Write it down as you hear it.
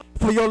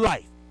for your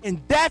life.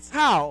 And that's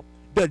how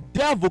the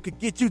devil could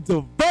get you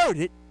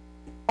diverted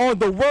on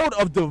the road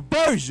of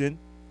diversion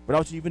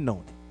without you even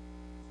knowing it.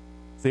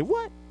 Say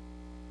what?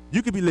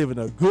 You could be living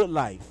a good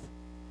life.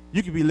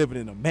 You could be living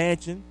in a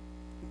mansion.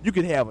 You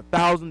could have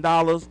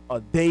 $1,000 a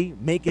day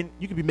making.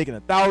 You could be making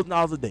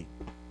 $1,000 a day.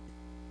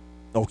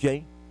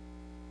 Okay?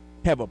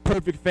 Have a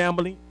perfect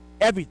family,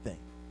 everything.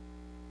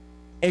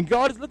 And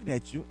God is looking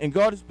at you, and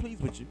God is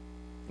pleased with you.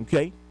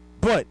 Okay?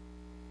 But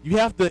you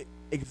have to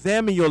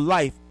examine your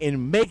life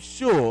and make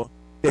sure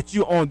that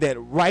you're on that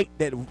right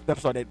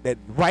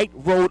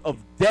road of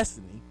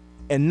destiny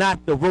and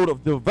not the road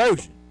of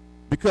diversion.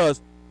 Because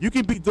you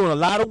can be doing a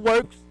lot of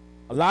works,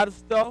 a lot of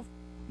stuff,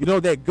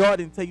 that God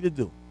didn't tell you to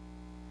do.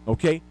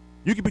 Okay?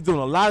 You can be doing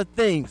a lot of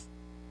things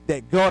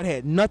that God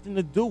had nothing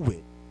to do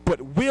with,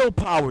 but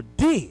willpower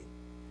did,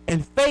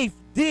 and faith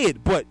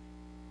did, but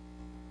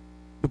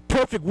the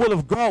perfect will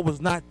of God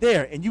was not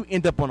there, and you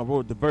end up on a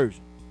road of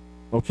diversion.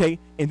 Okay?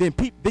 And then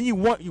you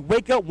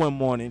wake up one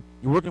morning,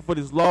 you're working for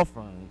this law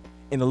firm,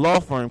 and the law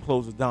firm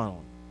closes down on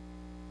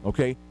you.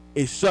 Okay?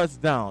 It shuts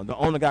down. The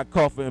owner got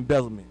caught for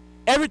embezzlement.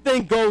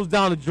 Everything goes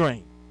down the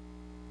drain.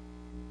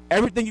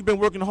 Everything you've been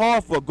working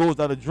hard for goes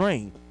down the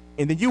drain.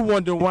 And then you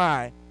wonder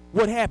why.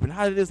 What happened?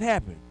 How did this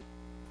happen?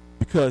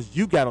 Because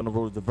you got on the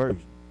road of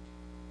diversion.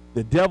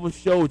 The devil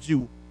showed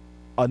you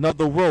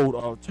another road,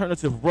 an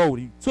alternative road.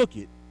 He took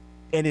it.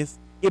 And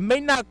it may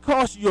not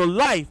cost you your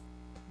life,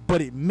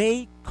 but it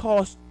may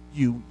cost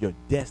you your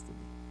destiny.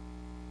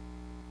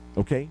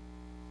 Okay?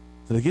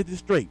 So to get this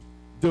straight,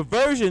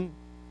 diversion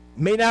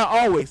may not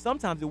always,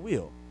 sometimes it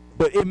will,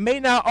 but it may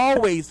not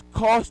always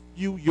cost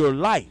you your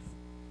life.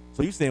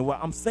 So you're saying, well,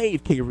 I'm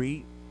saved, K.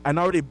 Reed. I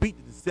already beat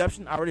the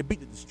deception. I already beat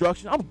the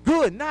destruction. I'm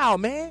good now,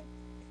 man.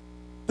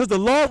 Does the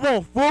Lord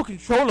want full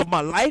control of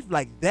my life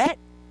like that?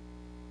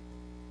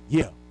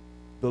 Yeah.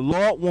 The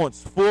Lord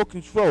wants full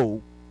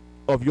control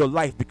of your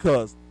life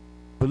because,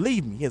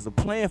 believe me, he has a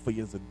plan for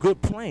you. It's a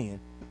good plan,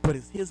 but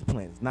it's his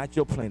plan. It's not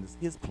your plan. It's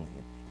his plan.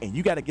 And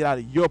you got to get out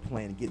of your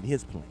plan and get in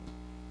his plan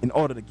in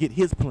order to get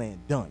his plan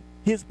done.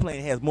 His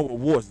plan has more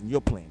rewards than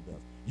your plan does.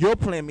 Your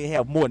plan may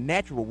have more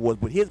natural rewards,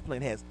 but his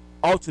plan has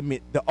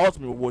the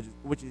ultimate reward,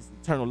 which is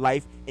eternal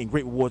life and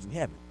great rewards in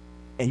heaven.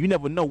 And you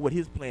never know what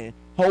his plan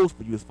holds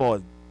for you as far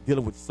as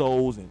dealing with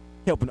souls and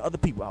helping other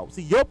people out.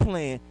 See, your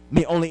plan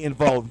may only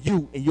involve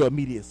you and your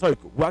immediate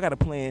circle. Well, I got a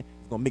plan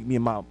that's going to make me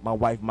and my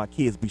wife and my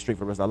kids be straight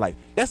for the rest of our life.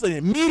 That's an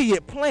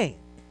immediate plan.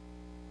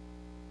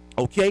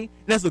 Okay?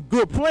 That's a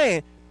good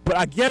plan, but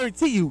I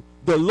guarantee you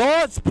the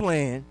Lord's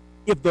plan,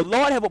 if the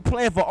Lord have a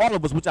plan for all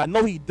of us, which I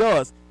know he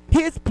does,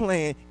 his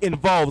plan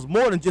involves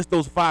more than just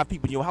those 5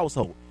 people in your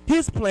household.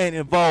 His plan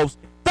involves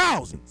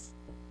thousands,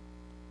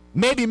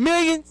 maybe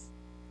millions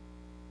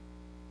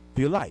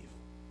for your life,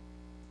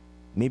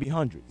 maybe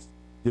hundreds,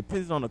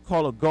 depends on the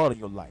call of God in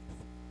your life.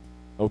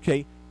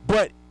 Okay?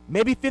 But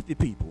maybe 50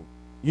 people,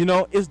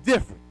 it's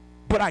different.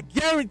 But I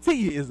guarantee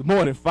you it's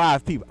more than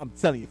 5 people. I'm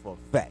telling you for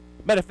a fact.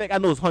 Matter of fact, I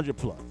know it's 100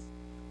 plus.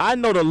 I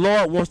know the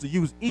Lord wants to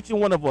use each and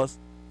one of us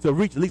to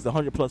reach at least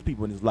 100 plus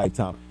people in his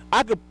lifetime.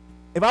 I'm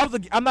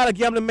not a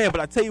gambling man, but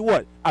I tell you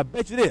what, I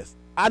bet you this.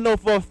 I know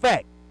for a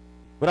fact,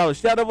 without a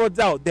shadow of a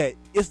doubt, that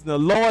it's the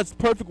Lord's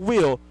perfect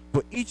will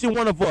for each and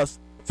one of us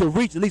to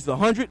reach at least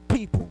 100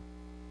 people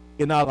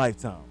in our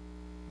lifetime.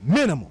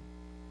 Minimum.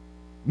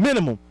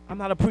 I'm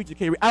not a preacher,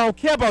 K. I don't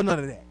care about none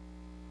of that.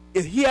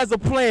 If he has a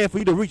plan for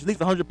you to reach at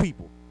least 100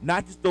 people,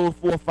 not just those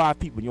 4 or 5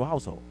 people in your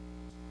household.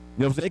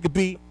 You know what I'm saying? It could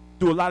be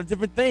through a lot of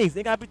different things.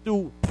 It got to be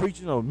through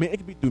preaching, or it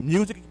could be through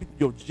music, it could be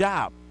through your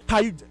job.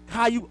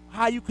 How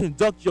you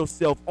conduct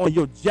yourself on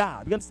your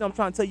job. You understand what I'm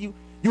trying to tell you?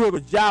 You work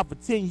a job for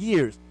 10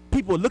 years.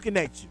 People are looking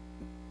at you.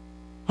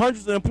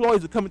 Hundreds of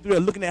employees are coming through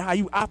there looking at how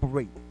you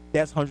operate.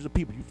 That's hundreds of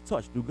people you've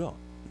touched through God.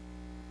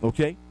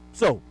 Okay?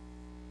 So,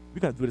 we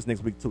got to do this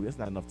next week too. That's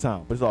not enough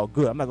time, but it's all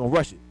good. I'm not going to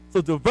rush it.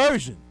 So,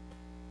 diversion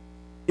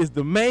is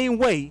the main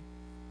way,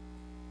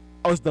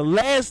 or it's the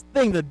last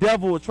thing the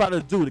devil will try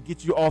to do to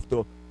get you off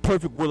the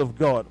perfect will of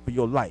God for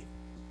your life.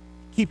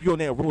 Keep you on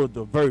that road of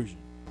diversion.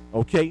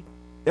 Okay?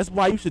 That's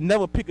why you should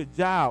never pick a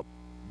job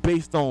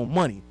based on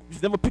money. You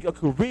should never pick a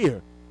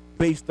career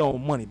based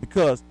on money,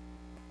 because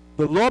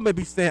the Lord may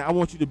be saying, I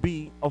want you to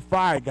be a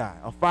fire guy,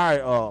 a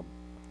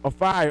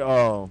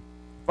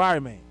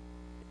fireman.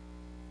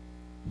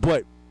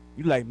 But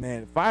you like,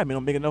 man, firemen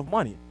don't make enough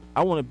money.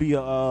 I want to be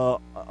a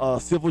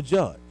civil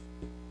judge.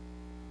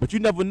 But you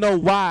never know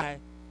why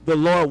the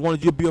Lord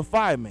wanted you to be a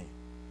fireman.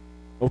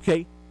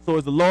 Okay? So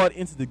is the Lord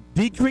into the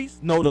decrease?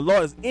 No, the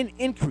Lord is in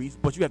increase,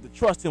 but you have to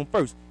trust him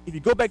first. If you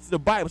go back to the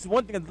Bible, see,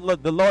 one thing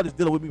the Lord is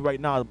dealing with me right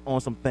now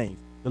on some things.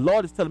 The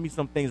Lord is telling me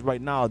some things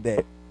right now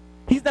that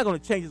he's not going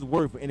to change his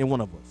word for any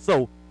one of us.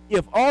 So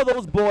if all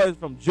those boys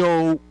from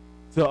Job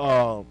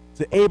to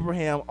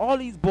Abraham, all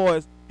these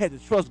boys had to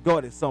trust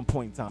God at some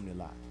point in time in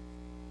their lives.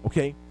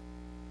 Okay?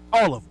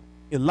 All of them.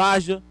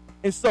 Elijah.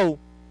 And so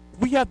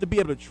we have to be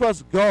able to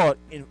trust God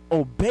and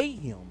obey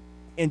him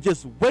and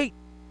just wait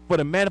for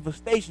the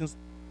manifestations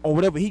on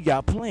whatever he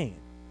got planned.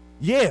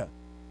 Yeah.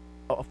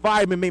 a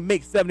fireman may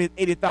make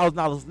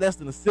 $70,000-$80,000 less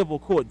than a civil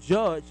court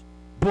judge,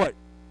 but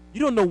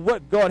you don't know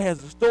what God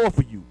has in store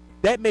for you.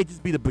 That may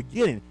just be the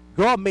beginning.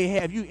 God may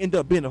have you end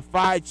up being a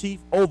fire chief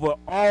over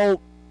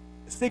all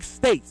 6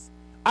 states.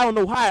 I don't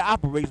know how it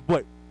operates,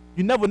 but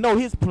you never know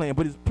his plan.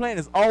 But his plan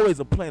is always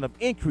a plan of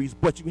increase,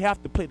 but you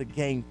have to play the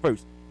game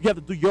first. You have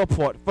to do your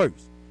part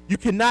first. You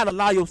cannot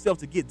allow yourself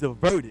to get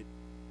diverted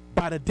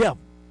by the devil.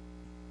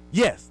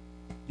 Yes,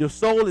 your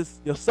soul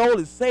is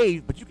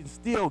saved, but you can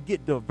still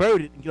get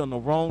diverted and get on the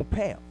wrong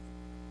path.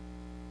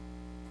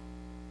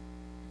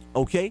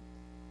 Okay?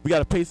 We got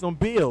to pay some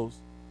bills,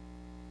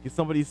 get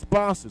some of these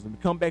sponsors. When we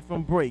come back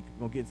from break, we're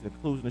going to get into the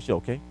conclusion of the show,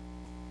 okay?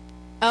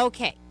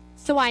 Okay,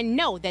 so I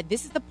know that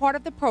this is the part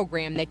of the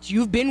program that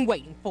you've been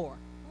waiting for,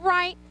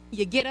 right?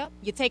 You get up,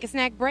 you take a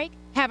snack break,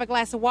 have a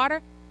glass of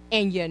water,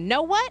 and you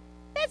know what?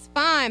 That's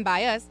fine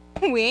by us.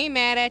 We ain't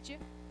mad at you.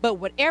 But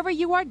whatever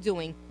you are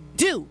doing,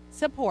 do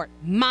support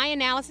My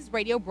Analysis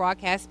Radio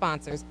broadcast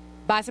sponsors.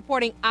 By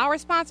supporting our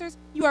sponsors,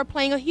 you are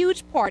playing a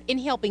huge part in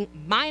helping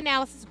My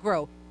Analysis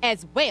grow,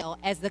 as well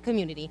as the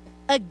community.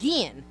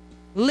 Again,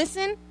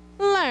 listen,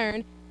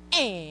 learn,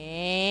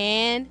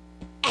 and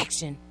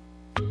action.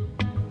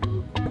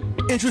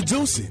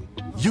 Introducing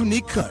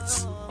Unique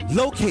Cuts,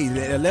 located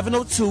at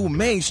 1102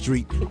 Main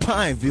Street,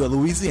 Pineville,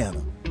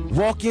 Louisiana.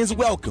 Walk-ins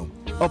welcome.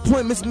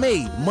 Appointments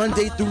made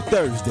Monday through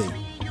Thursday.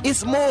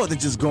 It's more than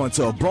just going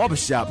to a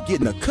barbershop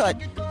getting a cut.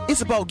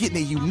 It's about getting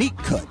a unique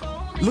cut,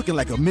 looking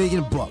like $1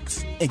 million.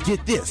 And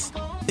get this,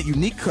 the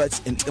Unique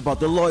Cuts and about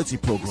the loyalty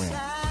program.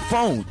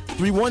 Phone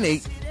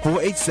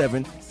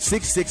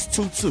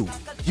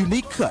 318-487-6622.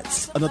 Unique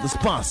Cuts, another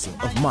sponsor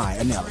of My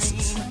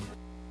Analysis.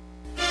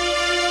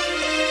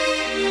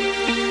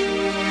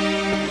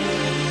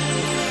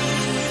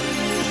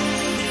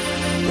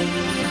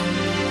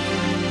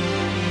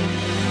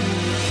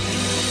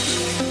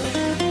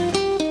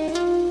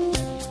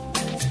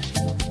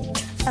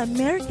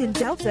 American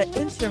Delta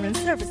Insurance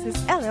Services,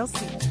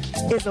 LLC,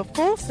 is a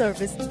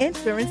full-service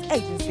insurance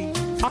agency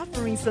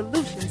offering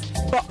solutions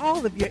for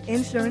all of your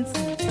insurance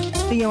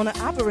needs. The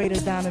owner-operator,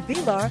 Donna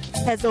Villar,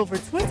 has over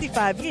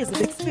 25 years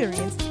of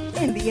experience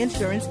in the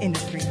insurance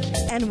industry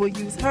and will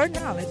use her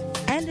knowledge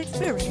and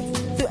experience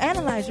to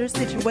analyze your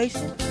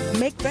situation,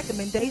 make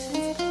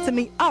recommendations to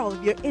meet all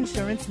of your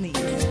insurance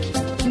needs.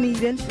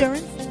 Need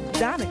insurance?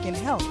 Donna can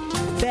help.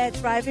 Bad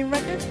driving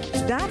record?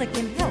 Donna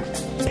can help.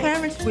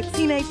 Parents with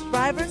teenage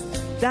drivers?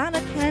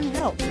 Donna can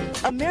help.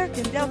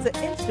 American Delta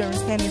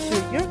Insurance can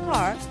insure your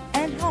car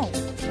and home.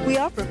 We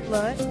offer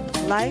flood,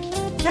 life,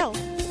 health,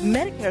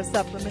 Medicare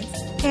supplements,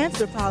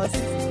 cancer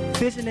policies,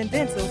 vision and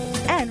dental,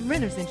 and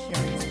renter's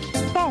insurance.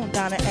 Phone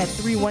Donna at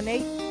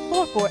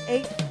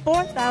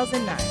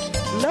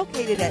 318-448-4009.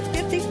 Located at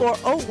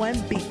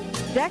 5401B,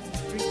 Jackson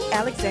Street,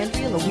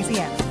 Alexandria,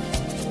 Louisiana.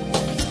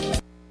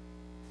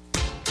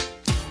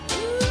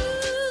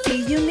 Be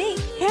Unique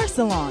Hair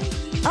Salon.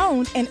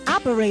 Owned and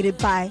operated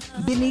by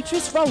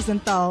Beatrice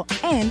Rosenthal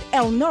and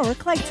Elnora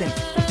Clayton.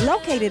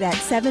 Located at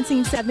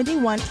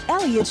 1771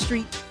 Elliott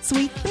Street,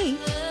 Suite B,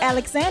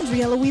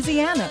 Alexandria,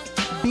 Louisiana.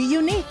 Be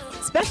Unique,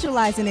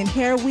 specializing in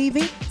hair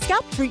weaving,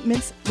 scalp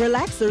treatments,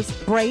 relaxers,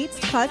 braids,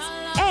 cuts,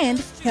 and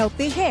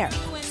healthy hair.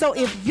 So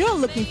if you're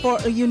looking for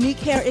a unique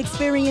hair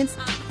experience,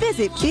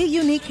 visit Be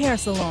Unique Hair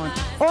Salon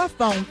or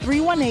phone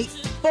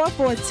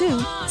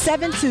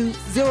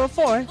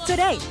 318-442-7204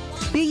 today.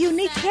 Be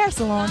Unique Hair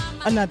Salon,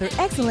 another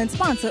excellent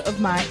sponsor of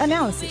My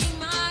Analysis.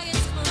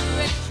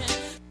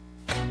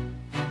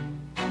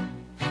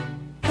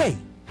 Hey,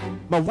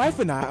 my wife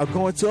and I are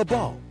going to a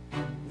ball.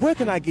 Where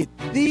can I get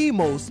the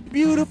most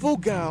beautiful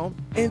gown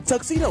and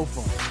tuxedo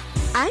from?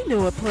 I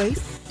know a place,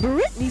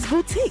 Brittany's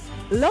Boutique,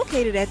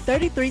 located at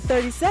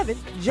 3337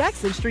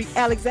 Jackson Street,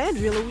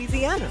 Alexandria,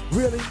 Louisiana.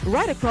 Really?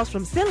 Right across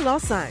from St.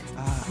 Signs.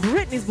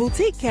 Brittany's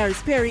Boutique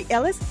carries Perry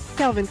Ellis,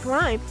 Calvin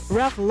Klein,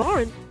 Ralph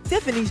Lauren,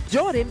 Tiffany's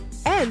Jordan,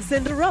 and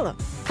Cinderella.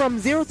 From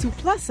 0 to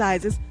plus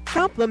sizes,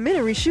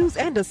 complimentary shoes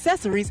and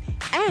accessories,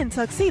 and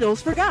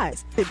tuxedos for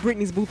guys at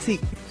Brittany's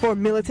Boutique for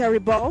military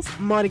balls,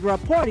 Mardi Gras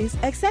parties,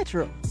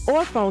 etc.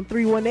 Or phone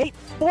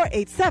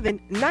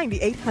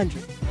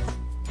 318-487-9800.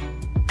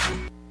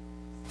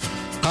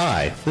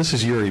 Hi, this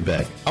is Yuri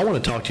Beck. I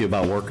want to talk to you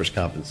about workers'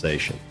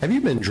 compensation. Have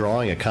you been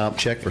drawing a comp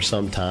check for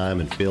some time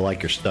and feel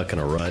like you're stuck in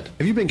a rut?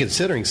 Have you been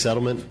considering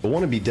settlement but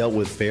want to be dealt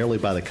with fairly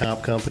by the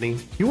comp company?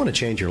 You want to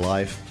change your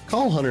life?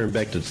 Call Hunter &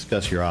 Beck to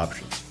discuss your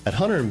options. At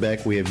Hunter &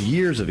 Beck, we have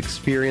years of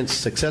experience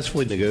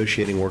successfully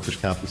negotiating workers'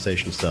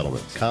 compensation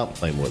settlements. Comp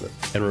claim with it.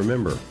 And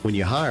remember, when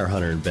you hire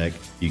Hunter & Beck,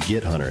 you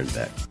get Hunter &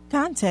 Beck.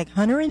 Contact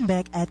Hunter &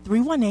 Beck at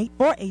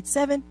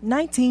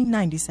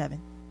 318-487-1997.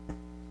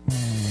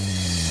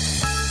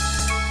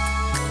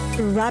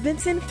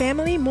 Robinson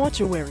Family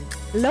Mortuary,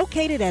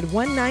 located at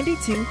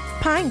 192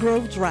 Pine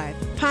Grove Drive,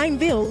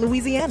 Pineville,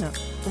 Louisiana.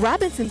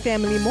 Robinson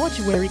Family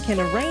Mortuary can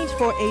arrange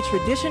for a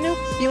traditional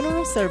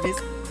funeral service,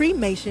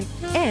 cremation,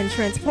 and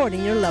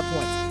transporting your loved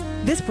ones.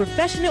 This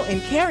professional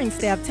and caring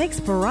staff takes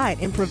pride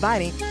in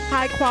providing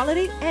high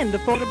quality and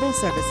affordable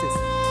services.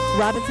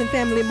 Robinson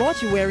Family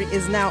Mortuary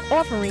is now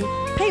offering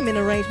payment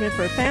arrangement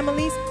for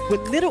families with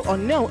little or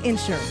no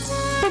insurance.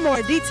 For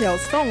more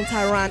details, phone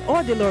Tyron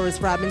or Dolores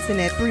Robinson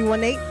at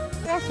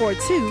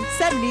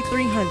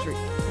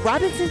 318-442-7300.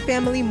 Robinson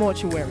Family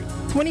Mortuary,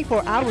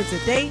 24 hours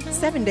a day,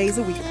 7 days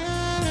a week.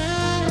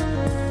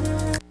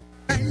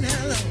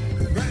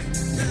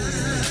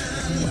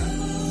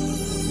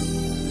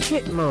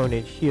 Good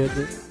morning,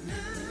 children.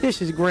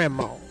 This is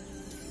Grandma,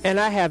 and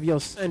I have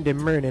your Sunday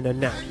morning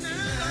announcement.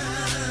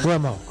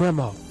 Grandma,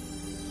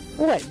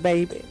 What,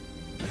 baby?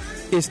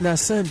 it's not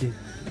Sunday.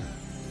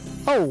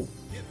 Oh,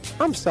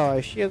 I'm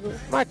sorry, sugar.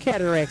 My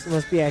cataracts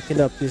must be acting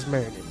up this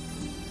morning.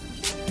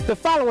 The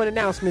following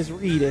announcements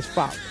read as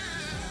follows.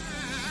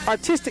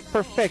 Artistic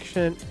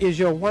Perfection is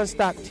your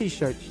one-stop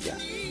t-shirt shop.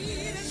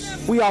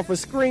 We offer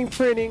screen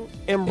printing,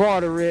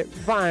 embroidery,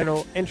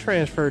 vinyl, and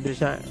transfer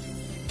design.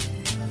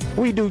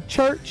 We do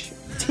church,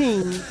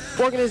 team,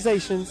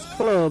 organizations,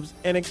 clubs,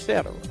 and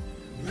etc.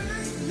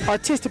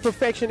 Artistic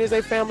Perfection is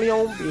a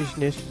family-owned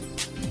business.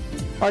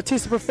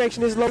 Artistic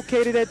Perfection is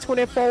located at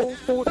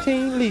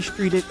 2414 Lee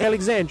Street in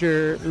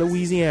Alexandria,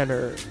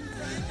 Louisiana.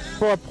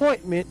 For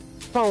appointment,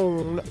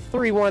 phone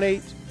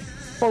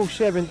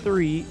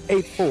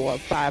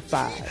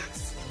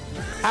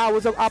 318-473-8455.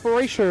 Hours of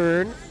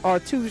operation are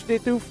Tuesday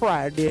through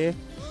Friday,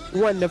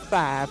 1 to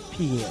 5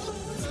 p.m.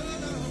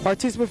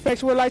 Artistic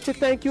Perfection would like to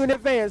thank you in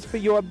advance for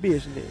your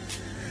business.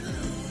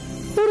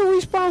 Who do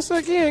we sponsor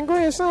again,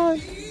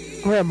 grandson?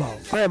 Grandma,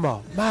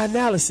 my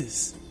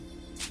analysis.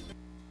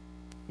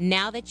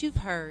 Now that you've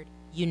heard,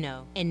 you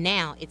know. And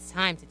now it's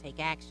time to take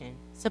action.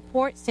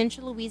 Support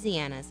Central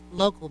Louisiana's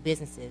local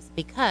businesses,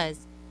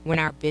 because when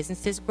our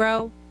businesses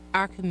grow,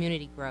 our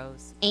community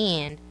grows.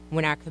 And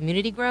when our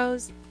community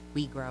grows,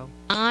 we grow.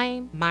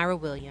 I'm Myra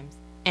Williams,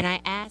 and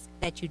I ask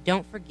that you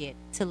don't forget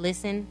to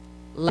listen,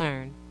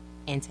 learn,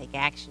 and take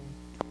action.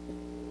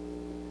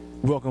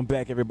 Welcome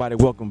back, everybody.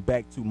 Welcome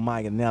back to my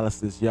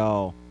analysis,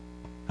 y'all.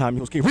 I'm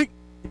your host, K. Reek.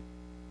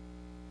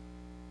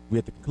 We're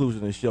at the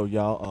conclusion of the show,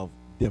 y'all, of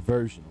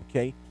diversion,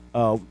 okay?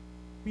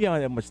 We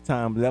don't have much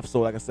time left, so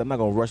like I said, I'm not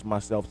going to rush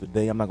myself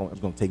today. I'm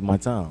just going to take my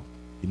time.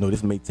 You know,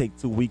 this may take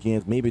 2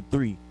 weekends, maybe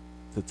 3,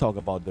 to talk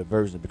about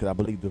diversion, because I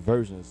believe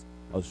diversion is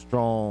a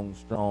strong,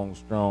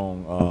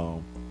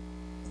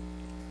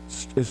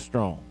 it's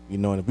strong, you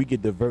know, and if we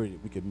get diverted,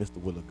 we could miss the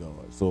will of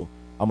God. So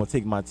I'm going to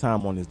take my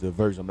time on this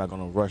diversion. I'm not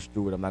going to rush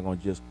through it. I'm going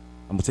to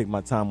take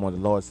my time on the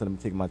Lord said I'm going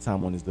to take my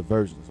time on this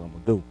diversion. That's what I'm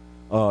going to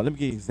do. Let me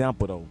give you an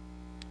example, though.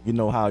 You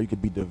know how you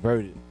could be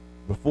diverted.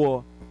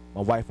 Before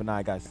my wife and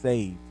I got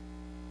saved,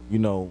 you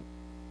know,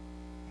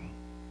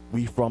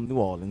 we from New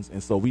Orleans,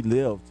 and so we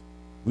lived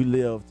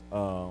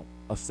a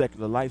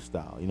secular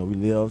lifestyle. You know, we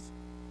lived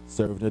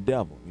serving the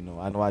devil. You know,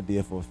 I know I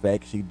did for a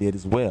fact. She did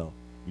as well.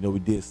 You know, we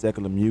did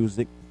secular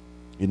music.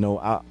 You know,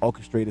 I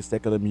orchestrated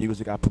secular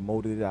music. I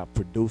promoted it. I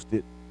produced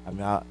it. I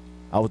mean, I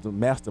was the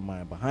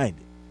mastermind behind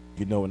it.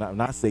 You know, and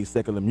when I say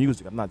secular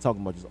music, I'm not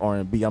talking about just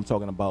R&B. I'm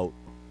talking about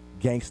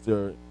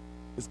gangster.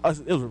 It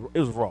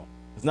was raw.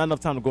 There's not enough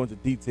time to go into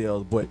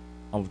details, but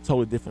I'm a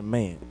totally different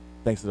man,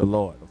 thanks to the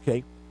Lord,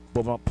 okay?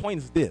 But my point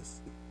is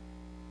this.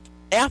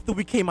 After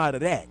we came out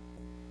of that,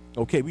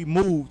 okay, we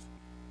moved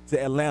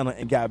to Atlanta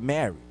and got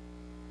married.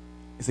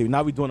 And so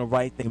now we're doing the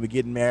right thing. We're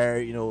getting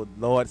married. You know, the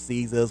Lord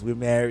sees us. We're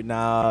married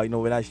now. You know,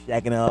 we're not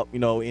shacking up, you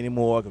know,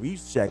 anymore. Because we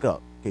used to shack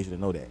up, in case you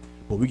didn't know that.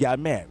 But we got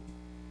married,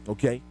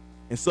 okay?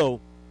 And so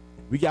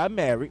we got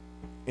married.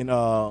 And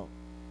from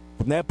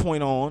that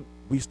point on,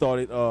 we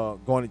started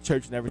going to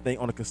church and everything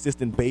on a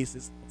consistent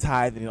basis,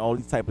 tithing and all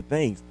these type of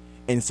things.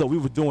 And so we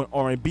were doing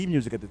R&B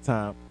music at the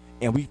time,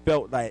 and we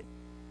felt like,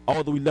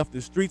 although we left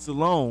the streets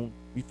alone,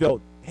 we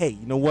felt, hey,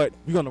 you know what?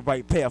 We're on the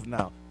right path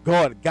now.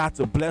 God got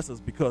to bless us,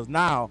 because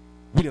now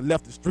we done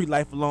left the street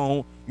life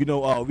alone. You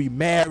know, we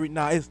married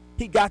now.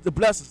 He got to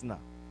bless us now.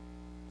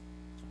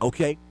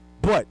 Okay?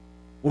 But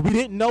what we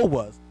didn't know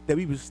was that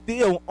we were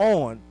still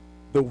on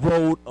the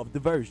road of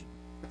diversion.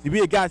 See, we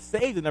had got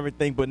saved and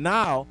everything, but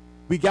now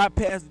we got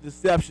past the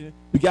deception.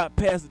 We got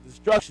past the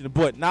destruction.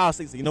 But now I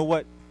say, you know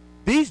what?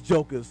 These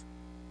jokers,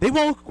 they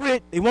won't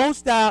quit. They won't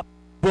stop.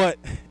 But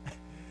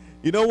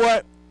you know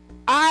what?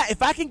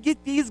 If I can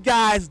get these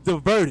guys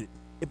diverted,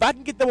 if I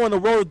can get them on the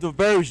road of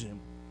diversion,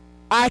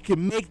 I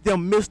can make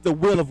them miss the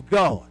will of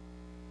God.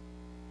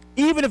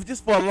 Even if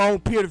just for a long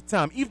period of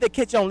time. Even if they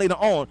catch on later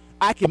on,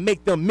 I can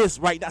make them miss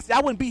right now. See, I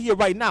wouldn't be here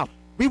right now.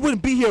 We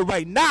wouldn't be here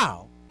right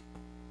now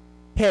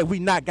had we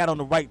not got on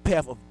the right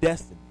path of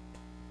destiny.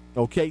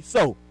 Okay,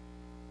 so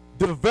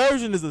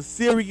diversion is a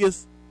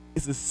serious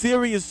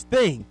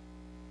thing.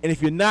 And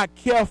if you're not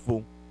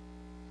careful,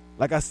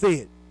 like I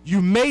said,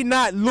 you may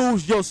not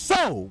lose your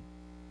soul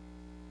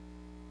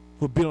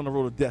for being on the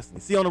road of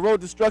destiny. See, on the road of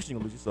destruction,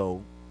 you lose your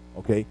soul.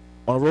 Okay?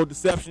 On the road of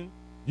deception,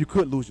 you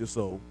could lose your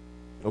soul.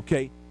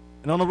 Okay?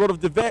 And on the road of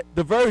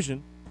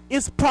diversion,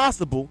 it's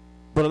possible,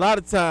 but a lot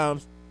of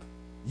times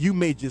you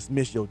may just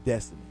miss your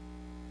destiny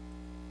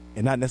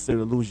and not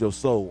necessarily lose your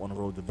soul on the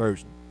road of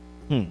diversion.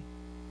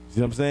 See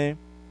what I'm saying?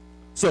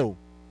 So,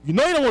 you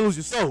know you don't want to lose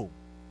your soul.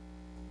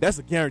 That's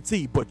a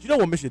guarantee, but you don't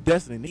want to miss your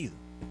destiny neither.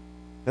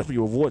 That's where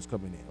your rewards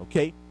coming in,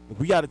 okay?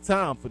 We out of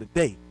time for the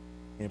day.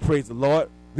 And praise the Lord.